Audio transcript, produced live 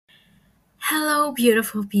Hello,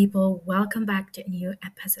 beautiful people. Welcome back to a new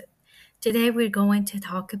episode. Today, we're going to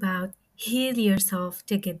talk about heal yourself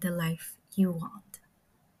to get the life you want.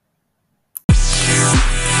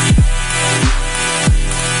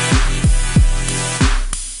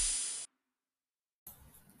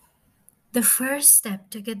 The first step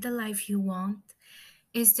to get the life you want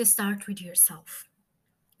is to start with yourself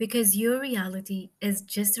because your reality is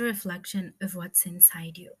just a reflection of what's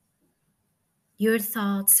inside you. Your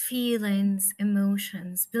thoughts, feelings,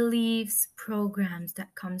 emotions, beliefs, programs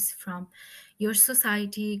that comes from your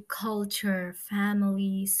society, culture,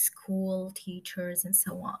 family, school, teachers, and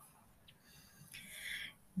so on.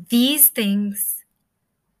 These things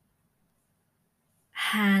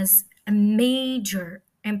has a major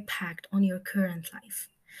impact on your current life.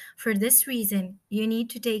 For this reason, you need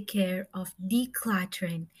to take care of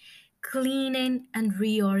decluttering, cleaning, and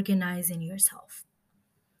reorganizing yourself.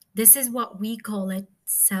 This is what we call it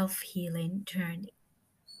self-healing journey.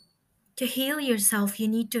 To heal yourself, you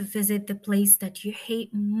need to visit the place that you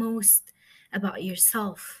hate most about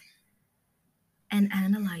yourself and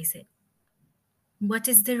analyze it. What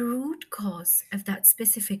is the root cause of that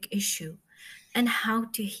specific issue and how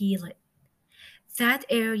to heal it? That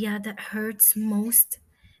area that hurts most,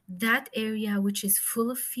 that area which is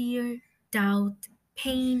full of fear, doubt,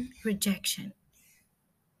 pain, rejection.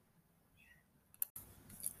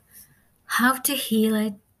 How to heal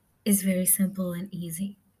it is very simple and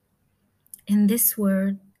easy. In this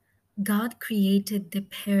word, God created the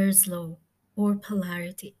Peirce law or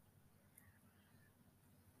polarity.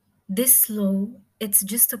 This law, it's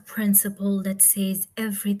just a principle that says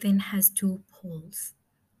everything has two poles,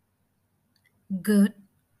 good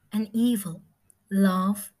and evil,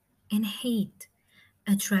 love and hate,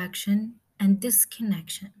 attraction and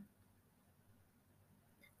disconnection.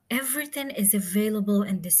 Everything is available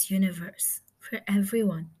in this universe for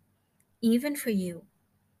everyone, even for you.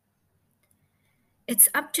 It's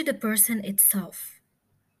up to the person itself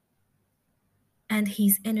and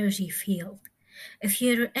his energy field. If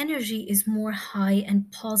your energy is more high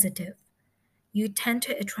and positive, you tend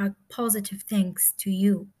to attract positive things to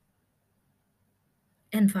you,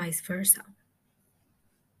 and vice versa.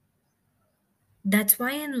 That's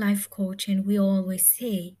why in life coaching, we always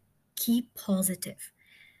say keep positive.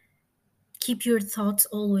 Keep your thoughts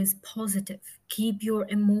always positive. Keep your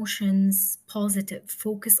emotions positive.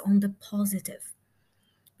 Focus on the positive.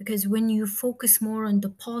 Because when you focus more on the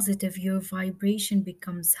positive, your vibration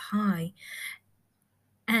becomes high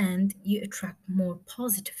and you attract more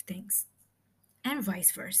positive things, and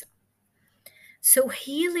vice versa. So,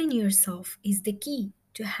 healing yourself is the key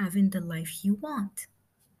to having the life you want.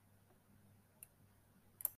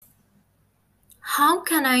 How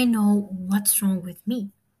can I know what's wrong with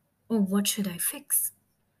me or what should I fix?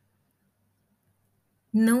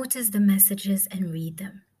 Notice the messages and read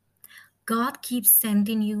them. God keeps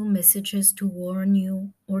sending you messages to warn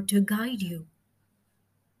you or to guide you.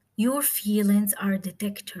 Your feelings are a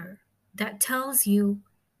detector that tells you,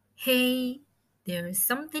 hey, there is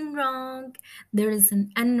something wrong, there is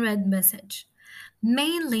an unread message.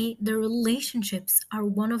 Mainly, the relationships are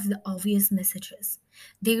one of the obvious messages.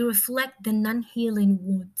 They reflect the non healing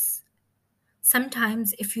wounds.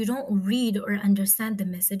 Sometimes, if you don't read or understand the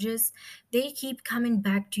messages, they keep coming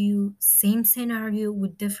back to you, same scenario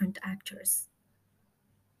with different actors.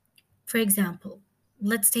 For example,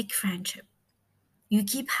 let's take friendship. You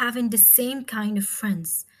keep having the same kind of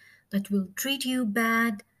friends that will treat you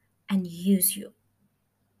bad and use you.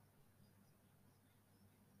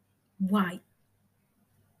 Why?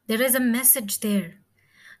 There is a message there.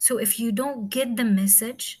 So if you don't get the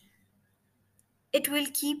message, it will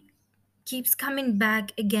keeps coming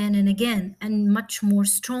back again and again and much more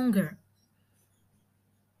stronger.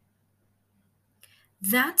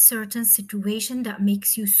 That certain situation that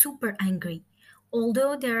makes you super angry,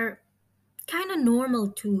 although they're kind of normal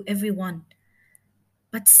to everyone,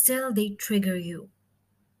 but still they trigger you.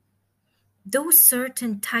 Those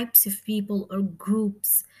certain types of people or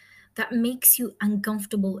groups that makes you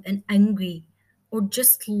uncomfortable and angry or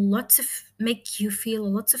just lots of make you feel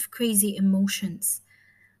lots of crazy emotions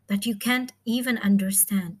that you can't even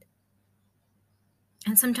understand.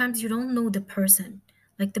 And sometimes you don't know the person.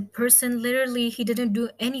 Like the person literally he didn't do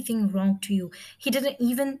anything wrong to you. He didn't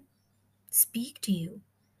even speak to you.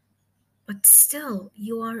 But still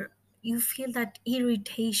you feel that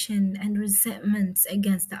irritation and resentments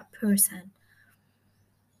against that person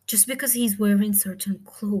just because he's wearing certain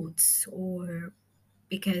clothes or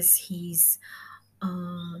because he's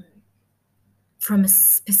um, from a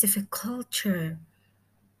specific culture.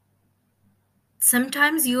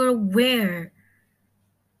 Sometimes you're aware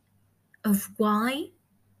of why,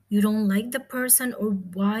 you don't like the person, or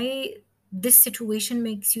why this situation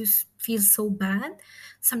makes you feel so bad.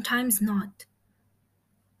 Sometimes not.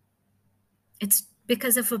 It's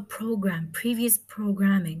because of a previous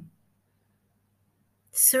programming.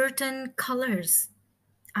 Certain colors,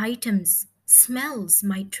 items, smells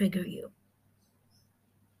might trigger you.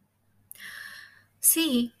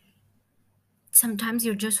 See, sometimes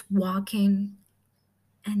you're just walking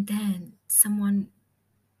and then someone,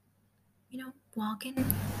 walking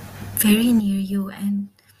very near you, and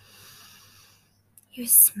you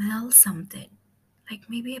smell something, like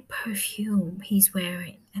maybe a perfume he's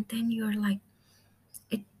wearing, and then you're like,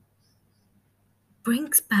 it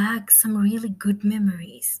brings back some really good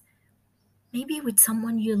memories. Maybe with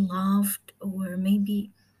someone you loved, or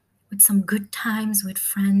maybe with some good times with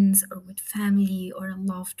friends or with family or a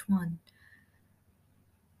loved one.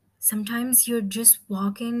 Sometimes you're just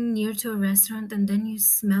walking near to a restaurant and then you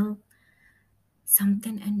smell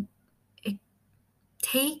something, and it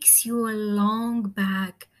takes you along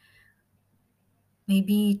back,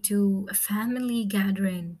 maybe to a family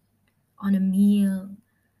gathering, on a meal.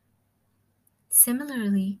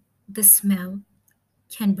 Similarly, the smell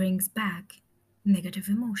can bring back negative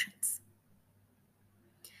emotions.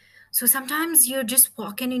 So sometimes you're just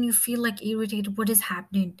walking and you feel like irritated. What is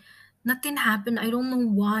happening? Nothing happened. I don't know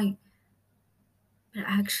why. But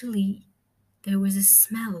actually, there was a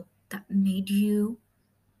smell that made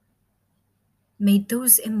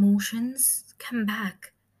those emotions come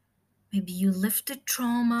back. Maybe you lived a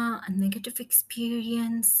trauma, a negative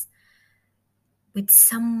experience with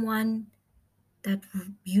someone that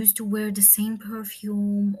used to wear the same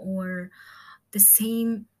perfume or the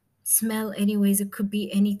same smell. Anyways, it could be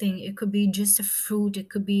anything. It could be just a fruit, it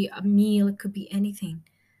could be a meal, it could be anything.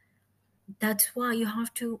 That's why you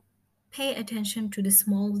have to pay attention to the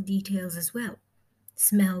small details as well: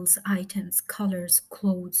 smells, items, colors,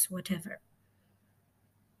 clothes, whatever.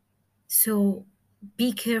 So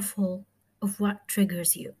be careful of what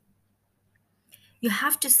triggers you. You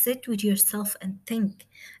have to sit with yourself and think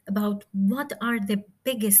about what are the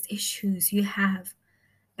biggest issues you have,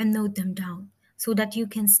 and note them down so that you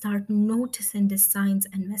can start noticing the signs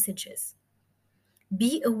and messages.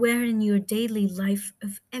 Be aware in your daily life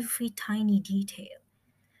of every tiny detail,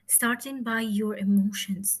 starting by your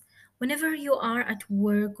emotions. Whenever you are at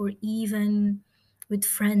work or even with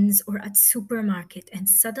friends or at supermarket and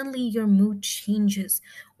suddenly your mood changes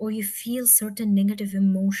or you feel certain negative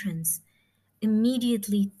emotions,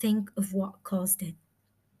 immediately think of what caused it.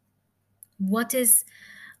 What is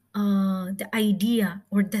the idea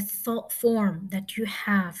or the thought form that you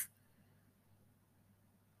have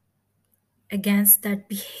against that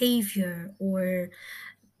behavior or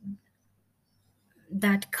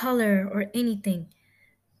that color or anything?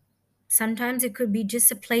 Sometimes it could be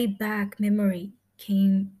just a playback memory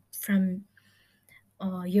came from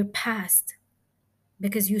your past,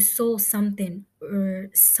 because you saw something or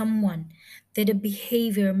someone that a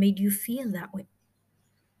behavior made you feel that way.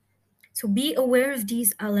 So be aware of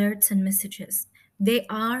these alerts and messages. They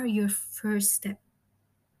are your first step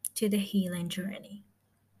to the healing journey.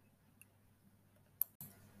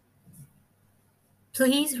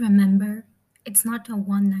 Please remember, it's not a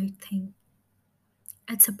one night thing,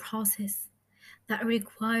 it's a process that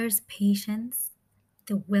requires patience,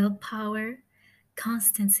 the willpower,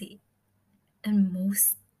 constancy, and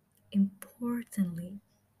most importantly,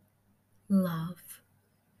 love.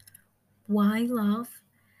 Why love?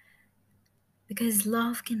 Because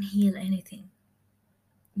love can heal anything.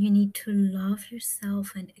 You need to love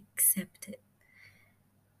yourself and accept it.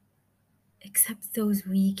 Accept those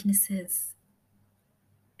weaknesses,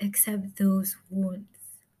 accept those wounds.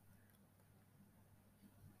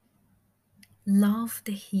 Love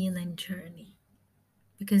the healing journey,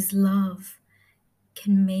 because love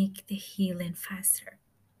can make the healing faster.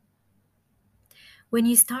 When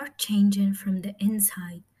you start changing from the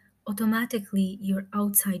inside, automatically your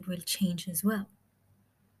outside will change as well.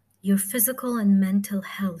 Your physical and mental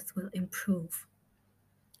health will improve.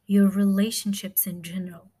 Your relationships in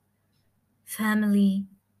general, family,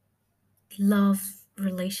 love,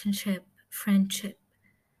 relationship, friendship,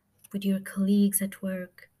 with your colleagues at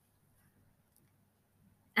work,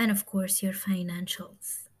 and of course, your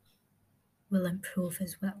financials will improve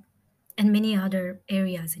as well. And many other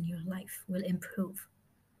areas in your life will improve.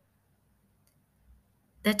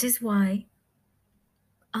 That is why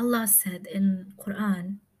Allah said in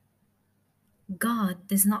Quran, God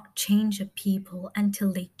does not change a people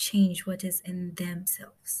until they change what is in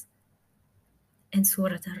themselves, in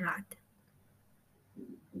Surah Al-Ra'd.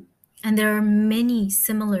 And there are many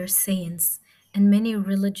similar sayings in many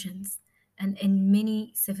religions and in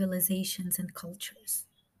many civilizations and cultures.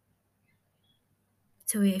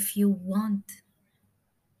 So if you want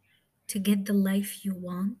to get the life you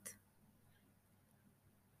want,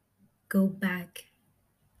 go back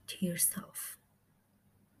to yourself.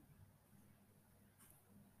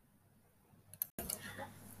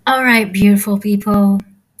 All right, beautiful people.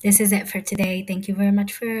 This is it for today. Thank you very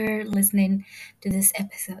much for listening to this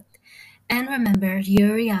episode. And remember,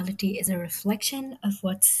 your reality is a reflection of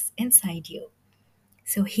what's inside you.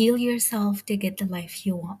 So heal yourself to get the life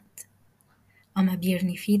you want. I'm Abir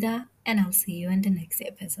Nifida, and I'll see you in the next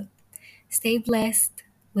episode. Stay blessed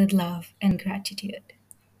with love and gratitude.